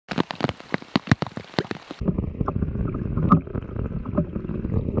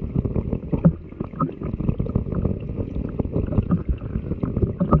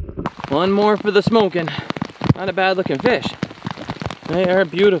One more for the smoking. Not a bad looking fish. They are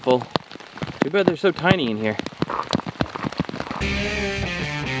beautiful. Too bad they're so tiny in here.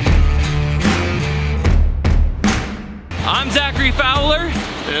 I'm Zachary Fowler.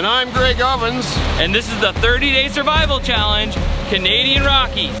 And I'm Greg Ovens. And this is the 30-Day Survival Challenge, Canadian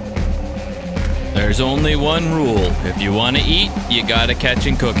Rockies. There's only one rule. If you want to eat, you gotta catch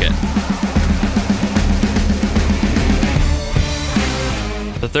and cook it.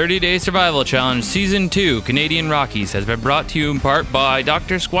 The 30-Day Survival Challenge Season 2 Canadian Rockies has been brought to you in part by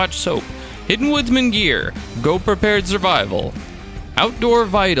Dr.SQUATCH Soap, Hidden Woodsman Gear, Go Prepared Survival, Outdoor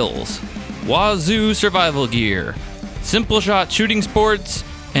Vitals, Wazoo Survival Gear, Simple Shot Shooting Sports,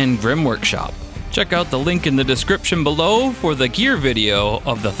 and Grim Workshop. Check out the link in the description below for the gear video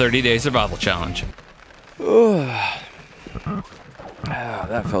of the 30-Day Survival Challenge.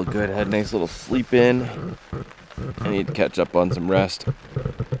 That felt good. I had a nice little sleep in. I need to catch up on some rest.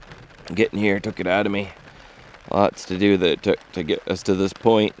 Getting here took it out of me. Lots to do that it took to get us to this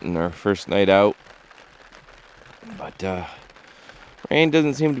point in our first night out. But rain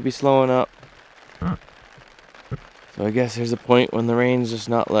doesn't seem to be slowing up. So I guess there's a point when the rain's just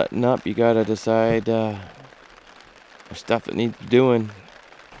not letting up. You gotta decide there's stuff that needs doing.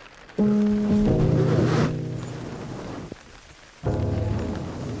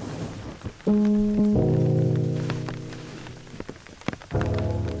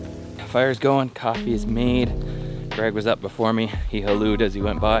 Fire's going, coffee is made. Greg was up before me. He hallooed as he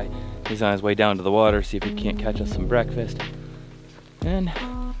went by. He's on his way down to the water, see if he can't catch us some breakfast. And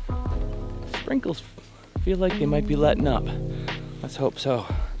sprinkles feel like they might be letting up. Let's hope so.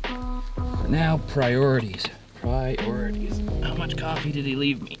 But now, priorities. Priorities. How much coffee did he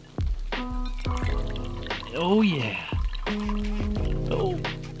leave me? Oh yeah. Oh.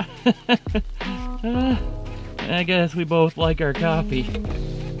 I guess we both like our coffee.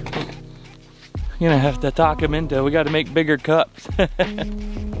 Gonna have to talk him into, we gotta make bigger cups.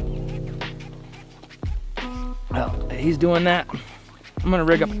 Well, he's doing that. I'm gonna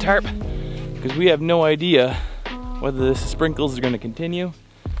rig up a tarp because we have no idea whether the sprinkles are gonna continue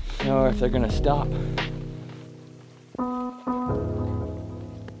or if they're gonna stop.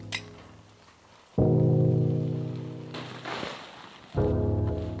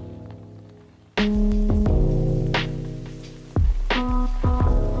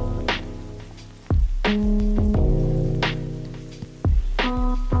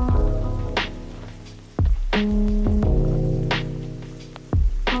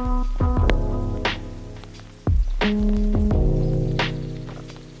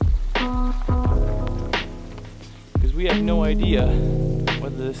 We have no idea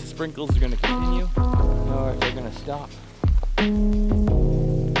whether the sprinkles are going to continue or if they're going to stop.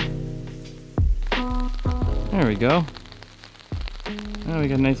 There we go. Now we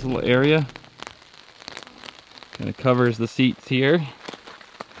got a nice little area. Kind of covers the seats here.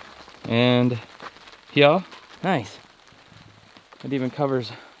 And here, nice. It even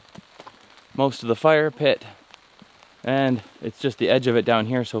covers most of the fire pit. And it's just the edge of it down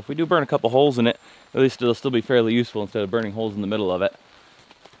here, so if we do burn a couple holes in it, at least it'll still be fairly useful instead of burning holes in the middle of it.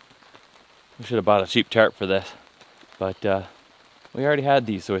 We should have bought a cheap tarp for this, but we already had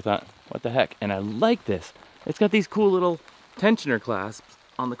these, so we thought, what the heck? And I like this. It's got these cool little tensioner clasps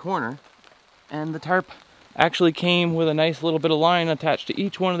on the corner, and the tarp actually came with a nice little bit of line attached to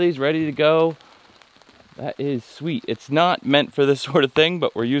each one of these, ready to go. That is sweet. It's not meant for this sort of thing,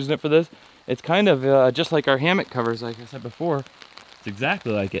 but we're using it for this. It's kind of just like our hammock covers, like I said before. It's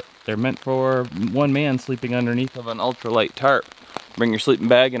exactly like it. They're meant for one man sleeping underneath of an ultralight tarp. Bring your sleeping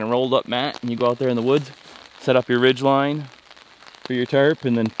bag and a rolled up mat, and you go out there in the woods, set up your ridge line for your tarp,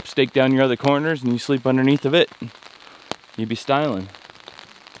 and then stake down your other corners, and you sleep underneath of it. You'd be styling.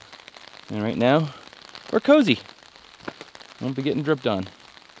 And right now, we're cozy. Won't be getting dripped on.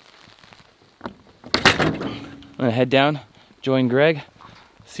 I'm gonna head down, join Greg,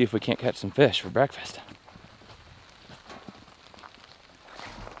 see if we can't catch some fish for breakfast.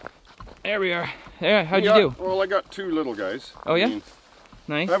 There we are. There, how'd you do? Well, I got two little guys. Oh yeah?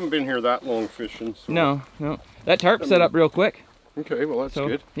 Nice. I haven't been here that long fishing. So no. That tarp set up real quick. Okay, well that's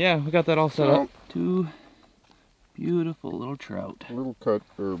good. Yeah, we got that all set up. Two beautiful little trout. Little cut,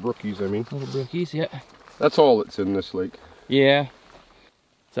 or brookies I mean. Little brookies, yeah. That's all that's in this lake. Yeah.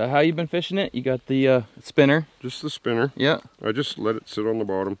 So how you been fishing it? You got the spinner? Just the spinner. Yeah. I just let it sit on the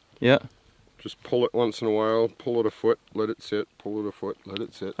bottom. Yeah. Just pull it once in a while, pull it a foot, let it sit, pull it a foot, let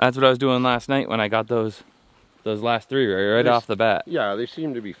it sit. That's what I was doing last night when I got those last three right off the bat. Yeah, they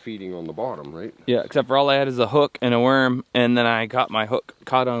seem to be feeding on the bottom, right? Yeah, except for all I had is a hook and a worm, and then I got my hook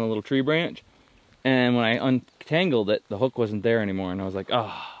caught on a little tree branch, and when I untangled it, the hook wasn't there anymore, and I was like,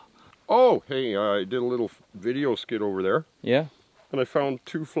 oh. Oh, hey, I did a little video skit over there. Yeah? And I found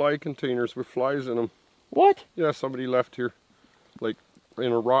 2 fly containers with flies in them. What? Yeah, somebody left here, like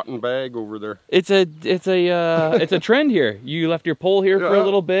in a rotten bag over there. It's a trend here. You left your pole here for a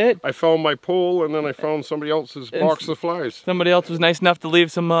little bit. I found my pole, and then I found somebody else's box of flies. Somebody else was nice enough to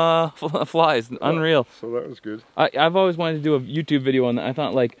leave some flies. Unreal. So that was good. I've always wanted to do a YouTube video on that. I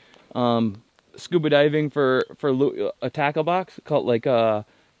thought like scuba diving for a tackle box called like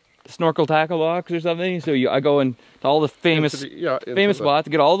snorkel tackle box or something. So I go into all the famous spots,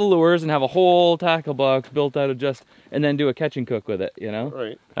 get all the lures, and have a whole tackle box built out of just, and then do a catch and cook with it. You know,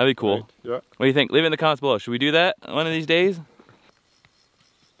 right? That'd be cool. Right. Yeah. What do you think? Leave it in the comments below. Should we do that one of these days?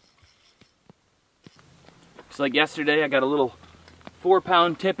 Just like yesterday, I got a little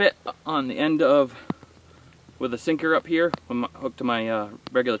 4-pound tippet on the end of with a sinker up here, hooked to my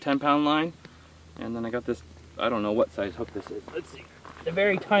regular 10-pound line, and then I got this. I don't know what size hook this is. Let's see. A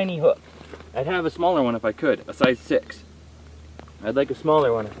very tiny hook. I'd have a smaller one if I could, a size 6. I'd like a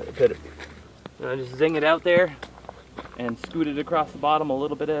smaller one if I could. So I just zing it out there and scoot it across the bottom a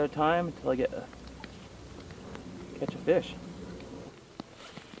little bit at a time until I catch a fish.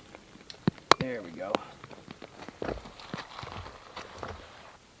 There we go.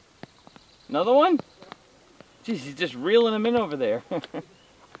 Another one? Jeez, he's just reeling them in over there.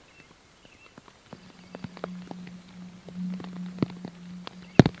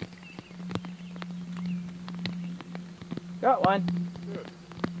 Got one.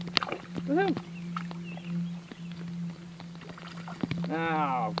 Woohoo!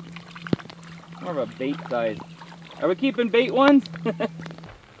 Oh, more of a bait size. Are we keeping bait ones?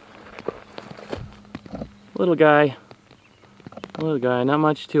 Little guy, not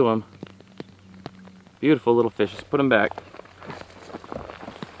much to him. Beautiful little fish. Just put him back.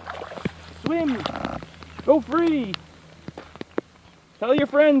 Swim! Go free! Tell your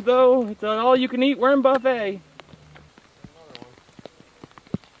friends though, it's an all-you-can-eat worm buffet.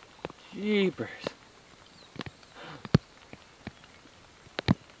 Jeepers.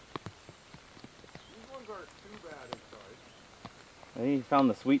 These ones aren't too bad inside. I think he found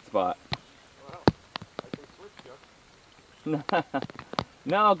the sweet spot. Well, I can switch you.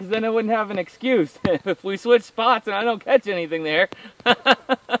 No, because then I wouldn't have an excuse. If we switch spots and I don't catch anything there.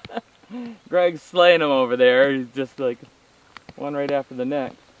 Greg's slaying him over there. He's just like one right after the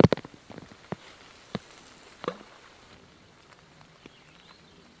next.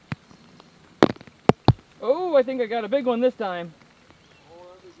 Oh, I think I got a big one this time. Oh,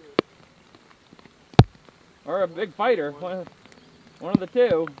 that'd be good. Or a big fighter. One of the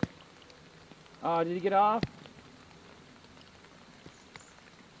two. Oh, did he get off?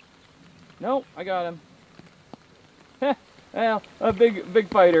 Nope, I got him. Well, a big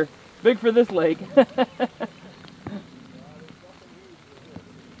fighter. Big for this lake.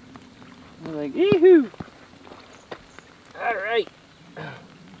 I'm like, ee-hoo! Alright.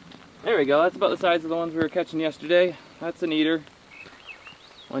 There we go, that's about the size of the ones we were catching yesterday. That's an eater.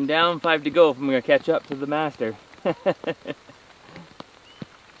 1 down, 5 to go if I'm going to catch up to the master.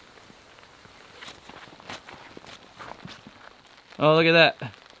 Oh, look at that.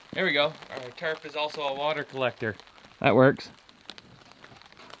 There we go. Our tarp is also a water collector. That works.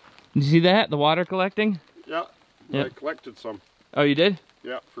 Did you see that? The water collecting? Yeah, I collected some. Oh, you did?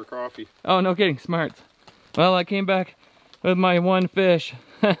 Yeah, for coffee. Oh, no kidding. Smart. Well, I came back with my 1 fish.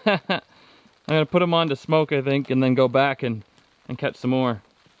 I'm going to put them on to smoke, I think, and then go back and catch some more.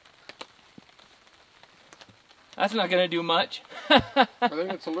 That's not going to do much. I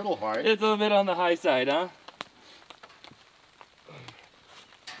think it's a little high. It's a little bit on the high side, huh?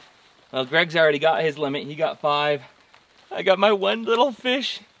 Well, Greg's already got his limit. He got 5. I got my 1 little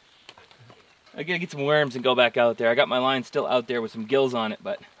fish. I gotta get some worms and go back out there. I got my line still out there with some gills on it,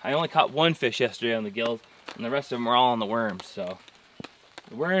 but I only caught 1 fish yesterday on the gills, and the rest of them were all on the worms, so.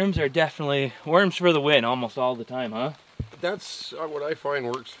 The worms are definitely, worms for the win almost all the time, huh? That's what I find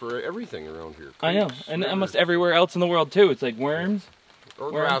works for everything around here. I know, and almost everywhere else in the world too. It's like worms.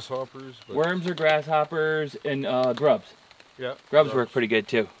 Or grasshoppers. But... Worms or grasshoppers and grubs. Yeah. Grubs work pretty good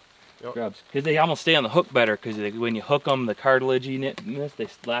too. Yep. Grubs, because they almost stay on the hook better, because when you hook them, the cartilaginess, they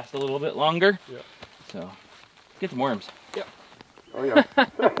last a little bit longer. Yeah. So, get some worms. Yep. Oh yeah.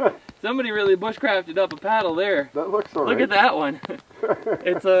 Somebody really bushcrafted up a paddle there. That looks alright. Look at that one.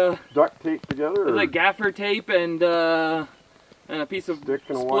 It's a duct tape together. It's like gaffer tape and a piece of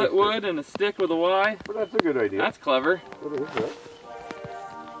split wood and a stick with a Y. Well, that's a good idea. That's clever. What is that?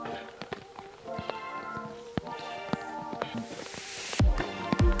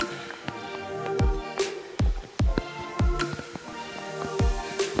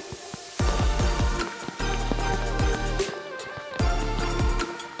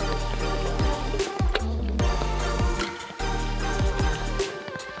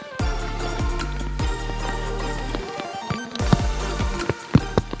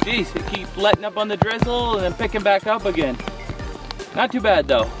 Geez, it keeps letting up on the drizzle and then picking back up again. Not too bad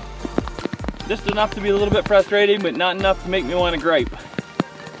though. Just enough to be a little bit frustrating, but not enough to make me want to gripe.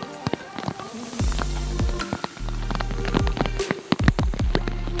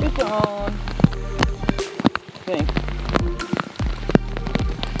 It's on. I think.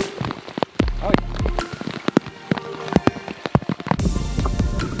 Oh, yeah.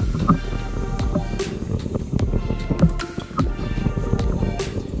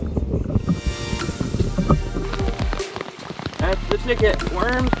 That's the ticket.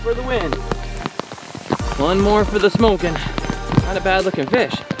 Worms for the win. One more for the smoking. Not a bad looking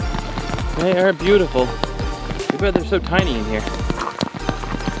fish. They are beautiful. Too bad they're so tiny in here.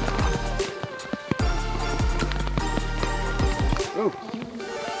 Oh.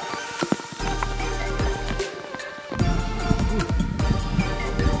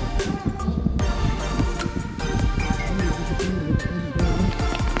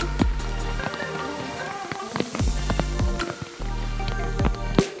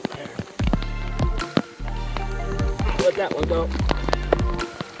 Let that one go.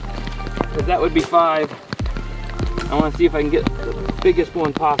 Because that would be 5. I want to see if I can get the biggest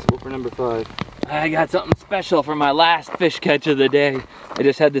one possible for number 5. I got something special for my last fish catch of the day. I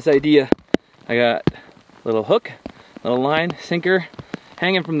just had this idea. I got a little hook, little line, sinker,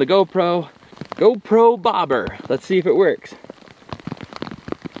 hanging from the GoPro bobber. Let's see if it works.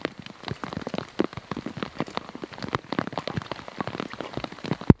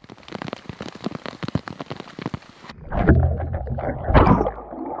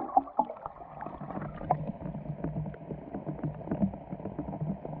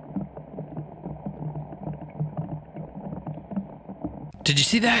 Did you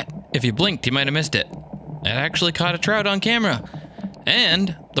see that? If you blinked, you might have missed it. It actually caught a trout on camera.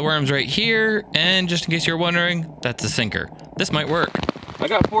 And the worm's right here, and just in case you're wondering, that's a sinker. This might work. I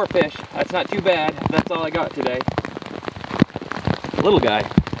got 4 fish. That's not too bad. That's all I got today. Little guy.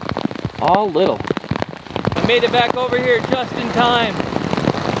 All little. I made it back over here just in time.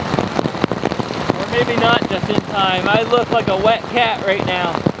 Or maybe not just in time. I look like a wet cat right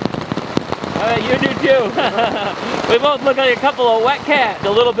now. You do too. We both look like a couple of wet cats. A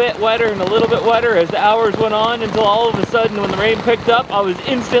little bit wetter and a little bit wetter as the hours went on, until all of a sudden when the rain picked up, I was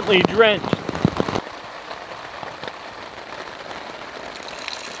instantly drenched.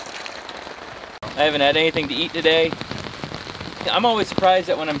 I haven't had anything to eat today. I'm always surprised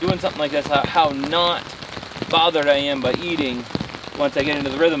that when I'm doing something like this, how not bothered I am by eating once I get into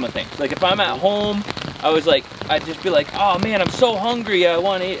the rhythm of things. Like if I'm at home, I'd just be like, oh man, I'm so hungry, I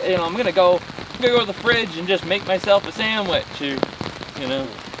want to eat, you know, I'm gonna go to the fridge and just make myself a sandwich, or, you know.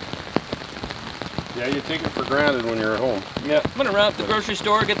 Yeah, you take it for granted when you're at home. Yeah, I'm gonna run up to the grocery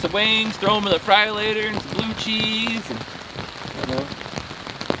store, get some wings, throw them in the fry-later, and some blue cheese, and, you know.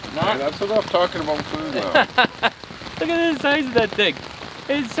 Hey, that's enough talking about food now. Look at the size of that thing.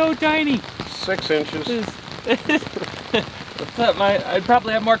 It's so tiny. 6 inches. I'd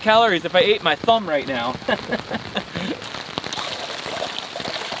probably have more calories if I ate my thumb right now.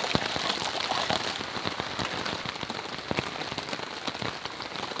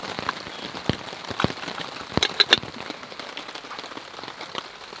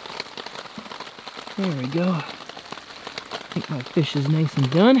 There we go. I think my fish is nice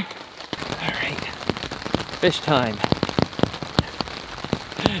and done. Alright, fish time.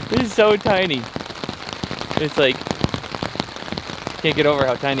 This is so tiny. It's like, can't get over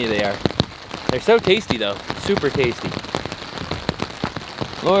how tiny they are. They're so tasty though, super tasty.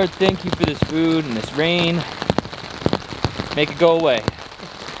 Lord, thank you for this food and this rain. Make it go away.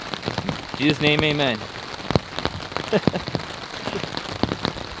 In Jesus' name, amen.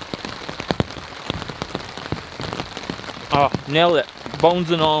 Oh, nailed it.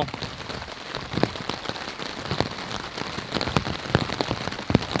 Bones and all.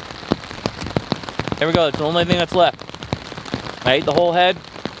 There we go, that's the only thing that's left. I ate the whole head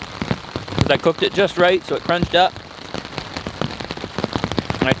because I cooked it just right so it crunched up.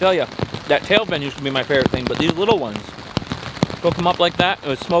 And I tell you, that tail fin used to be my favorite thing, but these little ones, cook them up like that. It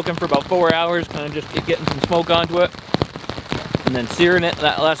was smoking for about 4 hours, kind of just getting some smoke onto it. And then searing it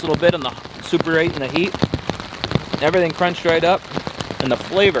that last little bit on the Super 8 in the heat. Everything crunched right up. And the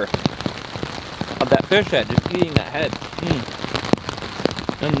flavor of that fish head, just eating that head.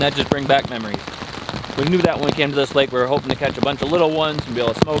 And that just brings back memories. We knew that when we came to this lake, we were hoping to catch a bunch of little ones and be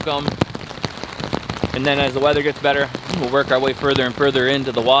able to smoke them. And then as the weather gets better, we'll work our way further and further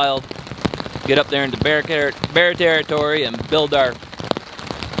into the wild, get up there into bear territory and build our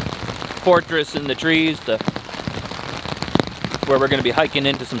fortress in the trees to where we're going to be hiking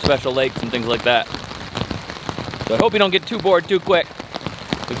into some special lakes and things like that. So I hope you don't get too bored too quick.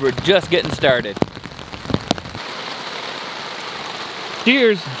 because we're just getting started.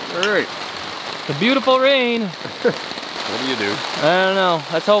 Cheers. All right. The beautiful rain. What do you do? I don't know.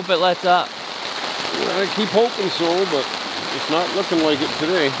 Let's hope it lets up. I keep hoping so, but it's not looking like it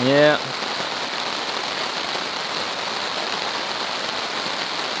today. Yeah.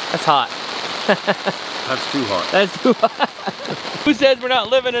 That's hot. That's too hot. That's too hot. Who says we're not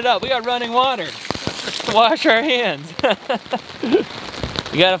living it up? We got running water to wash our hands.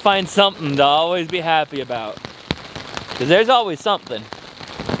 You gotta find something to always be happy about. Because there's always something.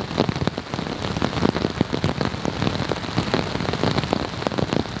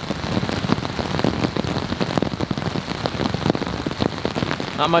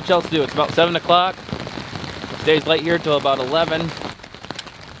 Not much else to do. It's about 7 o'clock. It stays light here till about 11.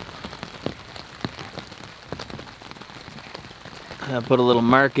 I put a little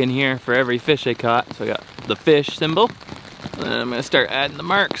mark in here for every fish I caught. So I got the fish symbol. And I'm gonna start adding the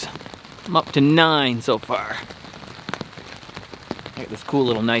marks. I'm up to 9 so far. I got this cool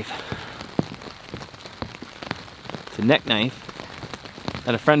little knife. It's a neck knife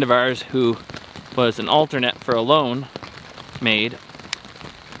that a friend of ours who was an alternate for a loan made.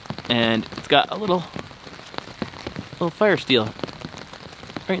 And it's got a little fire steel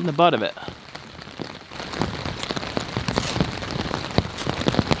right in the butt of it.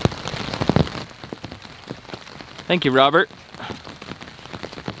 Thank you, Robert.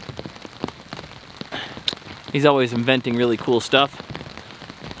 He's always inventing really cool stuff.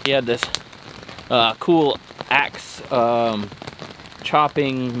 He had this cool axe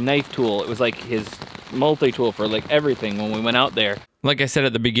chopping knife tool. It was like his multi-tool for like everything when we went out there. Like I said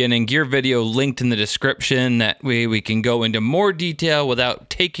at the beginning, gear video linked in the description. That way we can go into more detail without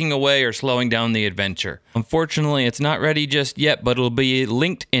taking away or slowing down the adventure. Unfortunately, it's not ready just yet, but it'll be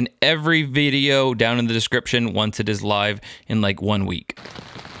linked in every video down in the description once it is live in like 1 week.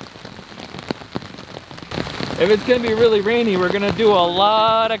 If it's gonna be really rainy, we're gonna do a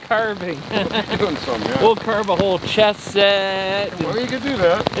lot of carving. Doing some, yeah. We'll carve a whole chess set. Well, you could do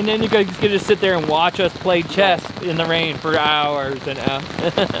that. And then you guys can just sit there and watch us play chess in the rain for hours and hours.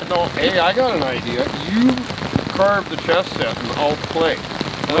 No, hey, I got an idea. You carve the chess set and I'll play.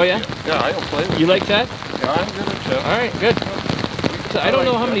 Oh yeah? Yeah, I'll play with You like chess? Yeah, I'm good at chess. Alright, good. So I don't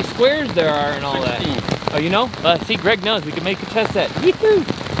know how many squares there are and all 16. that. Oh, you know? See, Greg knows. We can make a chess set. Yee-hoo!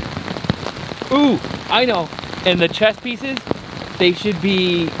 Ooh, I know. And the chess pieces, they should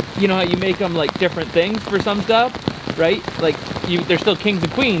be, you know how you make them like different things for some stuff, right? Like, they're still kings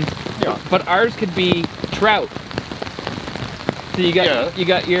and queens. Yeah. But ours could be trout. So you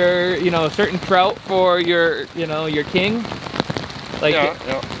got your, you know, a certain trout for your, you know, your king. Like, yeah.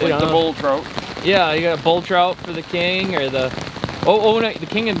 Like the bull trout. Yeah, you got a bull trout for the king, or the, oh no, the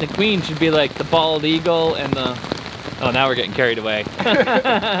king and the queen should be like the bald eagle and the, oh, now we're getting carried away.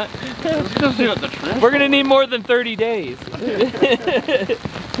 We're gonna need more than 30 days.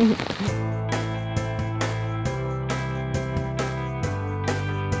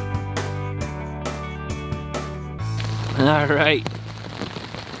 All right.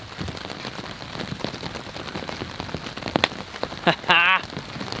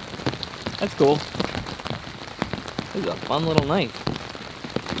 That's cool. This is a fun little knife.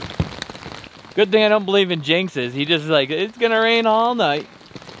 Good thing I don't believe in jinxes. He just like, it's gonna rain all night.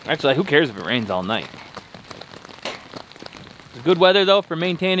 Actually, who cares if it rains all night? It's good weather though for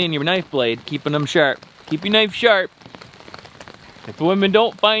maintaining your knife blade, keeping them sharp. Keep your knife sharp. If women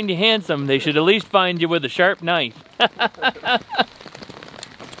don't find you handsome, they should at least find you with a sharp knife.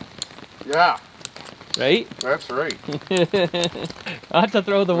 Yeah. Right? That's right. Not to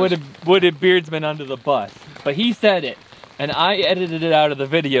throw the wooded beardsman under the bus, but he said it, and I edited it out of the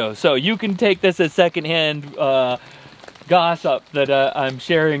video, so you can take this as secondhand gossip that I'm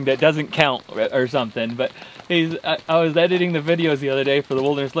sharing that doesn't count or something. But I was editing the videos the other day for the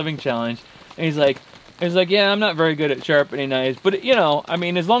Wilderness Living Challenge, and he's like, yeah, I'm not very good at sharpening knives, but you know, I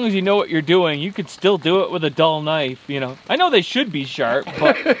mean, as long as you know what you're doing, you could still do it with a dull knife, you know. I know they should be sharp,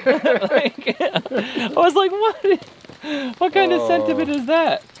 but like, I was like, what kind of sentiment is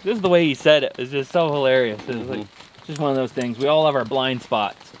that? Just the way he said it is just so hilarious. It was like, it's just one of those things. We all have our blind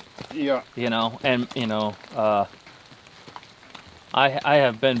spots. Yeah. You know, and you know, I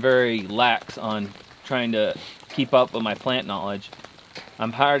have been very lax on trying to keep up with my plant knowledge.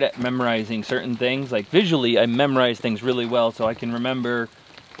 I'm hard at memorizing certain things. Like visually, I memorize things really well, so I can remember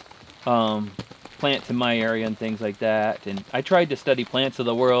plants in my area and things like that. And I tried to study plants of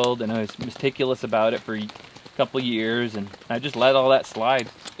the world, and I was meticulous about it for a couple years, and I just let all that slide.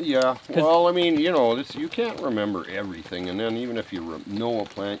 Yeah, well, I mean, you know, you can't remember everything, and then even if you know a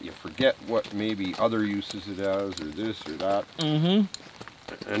plant, you forget what maybe other uses it has, or this or that. Mm-hmm.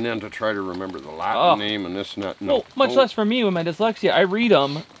 And then to try to remember the Latin name and this and that. No. Well, much less for me with my dyslexia. I read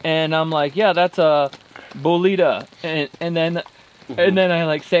them and I'm like, yeah, that's a bolita, and then I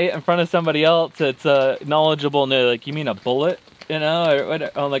like say it in front of somebody else. It's knowledgeable, and they're like, you mean a bullet? You know? Or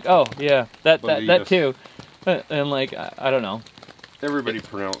I'm like, oh yeah, that too. And like, I don't know. Everybody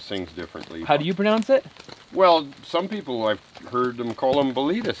pronounces things differently. How do you pronounce it? Well, some people I've heard them call them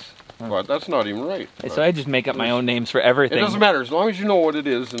bolitas, but that's not even right. So I just make up my own names for everything. It doesn't matter as long as you know what it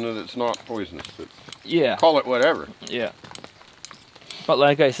is and that it's not poisonous. Yeah. Call it whatever. Yeah. But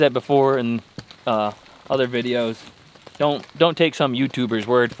like I said before in other videos, don't take some YouTuber's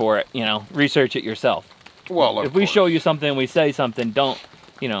word for it. You know, research it yourself. Well, if we show you something, we say something, don't,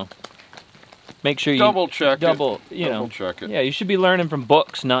 you know, make sure you double check it. Double check it. Yeah, you should be learning from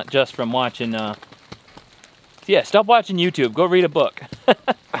books, not just from watching. Yeah, stop watching YouTube. Go read a book.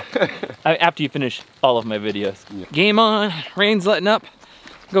 After you finish all of my videos. Yeah. Game on. Rain's letting up.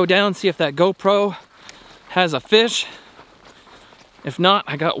 Go down, see if that GoPro has a fish. If not,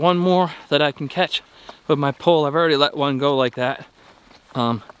 I got one more that I can catch with my pole. I've already let one go like that.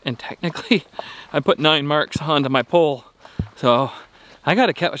 And technically, I put 9 marks onto my pole. So I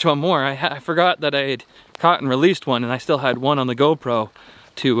gotta catch one more. I forgot that I had caught and released one, and I still had one on the GoPro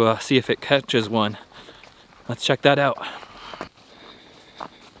to see if it catches one. Let's check that out.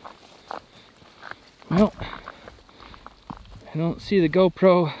 Well, I don't see the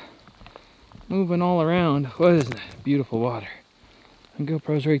GoPro moving all around. What is that? Beautiful water. The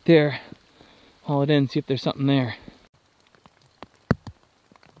GoPro's right there. Haul it in, see if there's something there.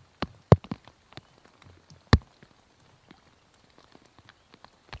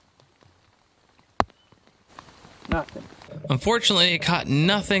 Nothing. Unfortunately, it caught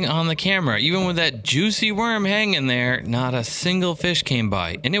nothing on the camera. Even with that juicy worm hanging there, not a single fish came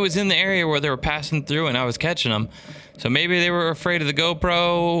by. And it was in the area where they were passing through and I was catching them. So maybe they were afraid of the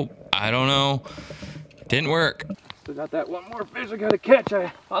GoPro. I don't know. Didn't work. Still got that one more fish I gotta catch.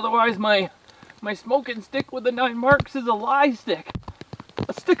 Otherwise my smoking stick with the 9 marks is a lie stick.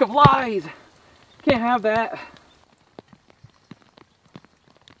 A stick of lies. Can't have that.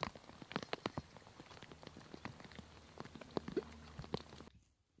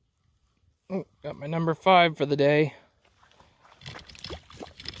 Oh, got my number 5 for the day.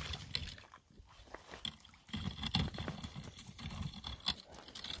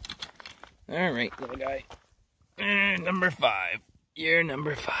 All right, little guy. Number 5. You're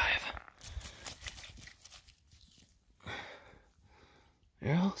number 5.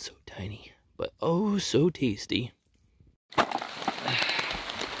 They're all so tiny, but oh so tasty. All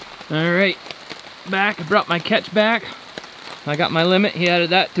right, back. I brought my catch back. I got my limit. He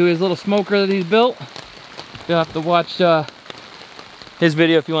added that to his little smoker that he's built. You'll have to watch his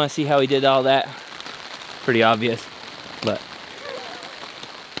video if you want to see how he did all that. Pretty obvious, but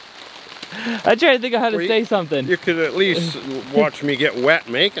I tried to think of how to say something. You could at least watch me get wet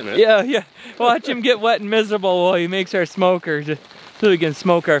making it. Yeah. Watch him get wet and miserable while he makes our smoker so we can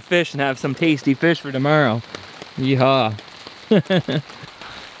smoke our fish and have some tasty fish for tomorrow. Yeehaw.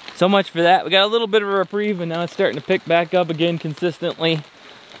 So much for that. We got a little bit of a reprieve and now it's starting to pick back up again consistently.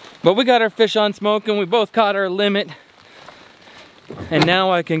 But we got our fish on smoke and we both caught our limit. And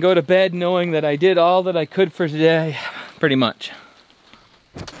now I can go to bed knowing that I did all that I could for today, pretty much.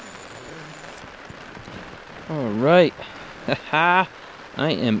 All right. Haha,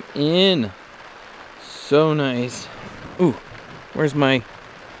 I am in. So nice. Ooh, where's my,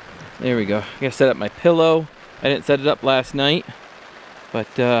 there we go. I gotta set up my pillow. I didn't set it up last night. But,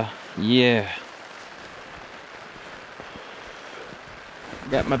 yeah.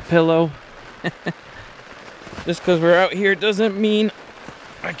 Got my pillow. Just because we're out here doesn't mean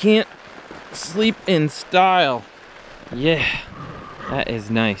I can't sleep in style. Yeah, that is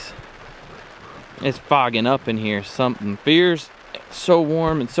nice. It's fogging up in here. Something fierce. It's so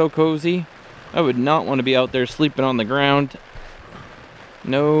warm and so cozy. I would not want to be out there sleeping on the ground.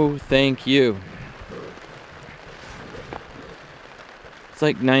 No, thank you. It's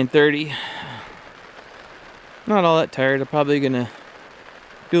like 9:30. Not all that tired. I'm probably gonna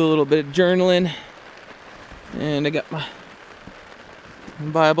do a little bit of journaling. And I got my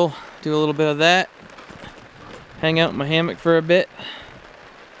Bible. Do a little bit of that. Hang out in my hammock for a bit.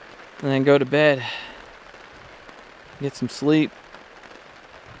 And then go to bed. Get some sleep.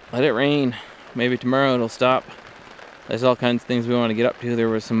 Let it rain. Maybe tomorrow it'll stop. There's all kinds of things we want to get up to. There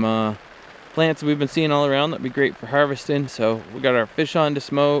were some plants that we've been seeing all around that'd be great for harvesting. So we got our fish on to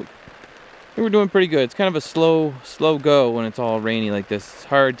smoke. We're doing pretty good. It's kind of a slow go when it's all rainy like this. It's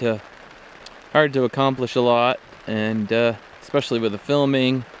hard to accomplish a lot, and especially with the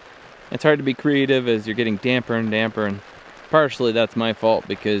filming, it's hard to be creative as you're getting damper and damper, and partially that's my fault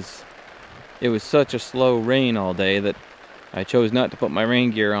because it was such a slow rain all day that I chose not to put my rain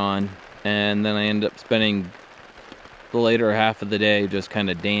gear on, and then I ended up spending the later half of the day just kind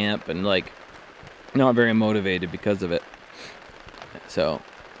of damp and like not very motivated because of it. So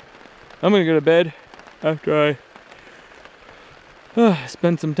I'm gonna go to bed after I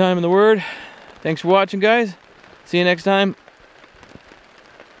spend some time in the Word. Thanks for watching, guys. See you next time.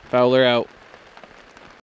 Fowler out.